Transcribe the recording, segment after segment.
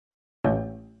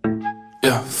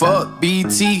Yeah, fuck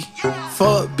BT,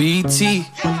 fuck BT,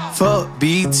 fuck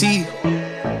BT.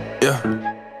 Yeah,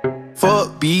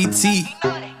 fuck BT.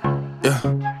 Yeah,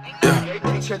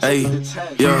 yeah, hey,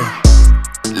 yeah.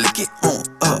 Lick it on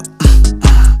up,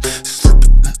 slip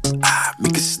it,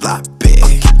 make it sloppy.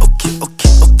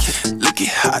 Okay. Look at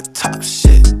hot top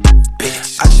shit,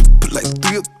 bitch. I just put like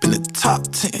 3 up in the top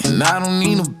 10. And I don't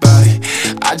need nobody,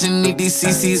 I just need these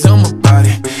CCs on my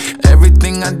body.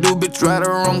 Everything I do, bitch, right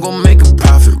or wrong, gon' make a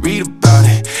profit. Read about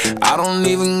it, I don't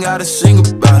even gotta sing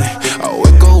about it. I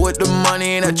wake up with the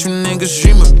money that you niggas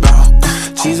dream about.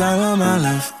 She's all on my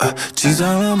love, she's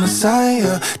all on my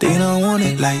side. They don't want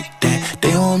it like that,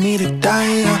 they want me to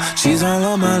die. She's all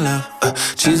on my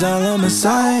love, she's all on my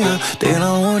side. They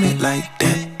don't want it like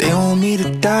that, they want me to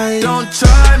die. Don't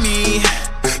try me,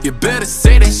 you better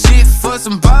say that shit for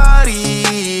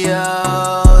somebody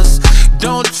else.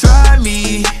 Don't try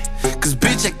me, cause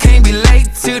bitch I can't be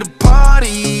late to the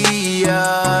party.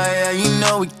 Yeah, you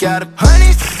know we got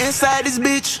 100 inside this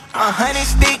bitch, 100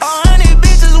 sticks, 100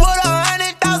 bitches with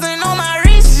 100,000 on my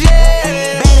wrist,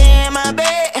 yeah. Betty in my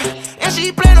bed, and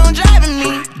she plan on driving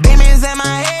me. Demons in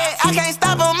my head, I can't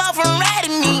stop her mouth from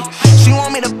riding me. She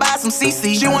want me to buy some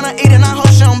CC, she wanna eat and I hope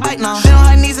she don't bite now. She on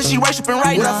her knees and she worshiping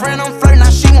right now. With a friend I'm flirting,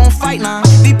 now she won't fight now.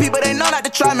 These people they know not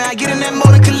to try me, I get in that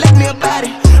mode and collect me a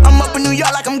body. I'm up in New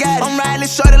York like I'm got it, I'm riding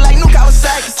shorty like New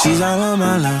Kawasaki. She's all on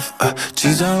my love,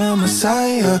 she's all on my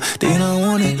side. They don't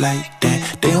want it like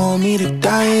that, they want me to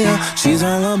die. She's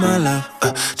all on my love,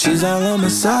 she's all on my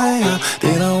side.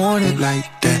 They don't want it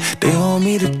like that, they want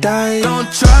me to die.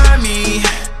 Don't try me,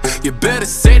 you better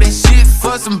say that shit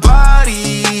for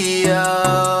somebody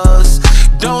else.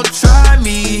 Don't try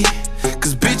me,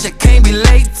 cause bitch I can't be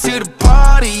late to the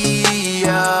party.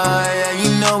 Yeah,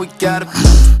 you know we gotta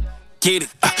get it,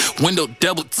 window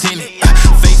double tinted,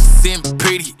 face in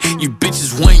pretty, you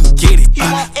bitches wouldn't get it. You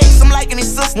want X, I'm liking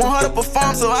his sister, want her to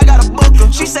perform, so I gotta book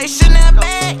her. She say shit in that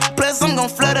bag, plus I'm gon'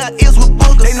 flood her ears with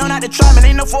boogers. They know not to try me,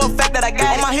 they know for a fact that I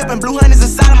got it. On my hip and blue honey's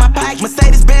inside of my pocket.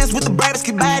 Mercedes Benz with the brightest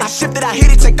kid body. I shift it, I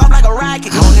hit it, take off like a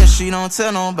rocket. Long as she don't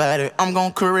tell nobody, I'm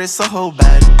gon' caress her whole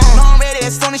body. Know I'm ready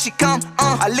as soon as she come,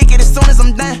 I lick it as soon as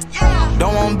I'm done.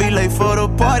 Don't wanna be late for the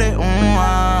party,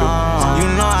 You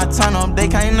know I turn up, they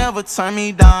can't never turn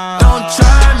me down. Don't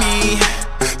try me,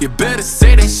 you better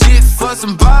say that shit for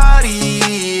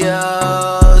somebody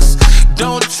else.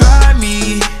 Don't try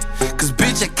me, cause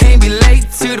bitch I can't be late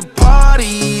to the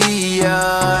party.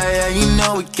 Yeah, you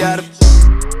know we gotta.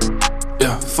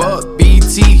 Yeah, fuck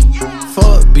BT,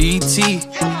 fuck BT,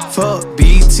 fuck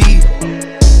BT.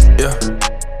 Yeah,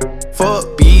 fuck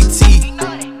BT.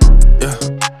 Yeah,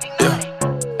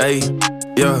 hey.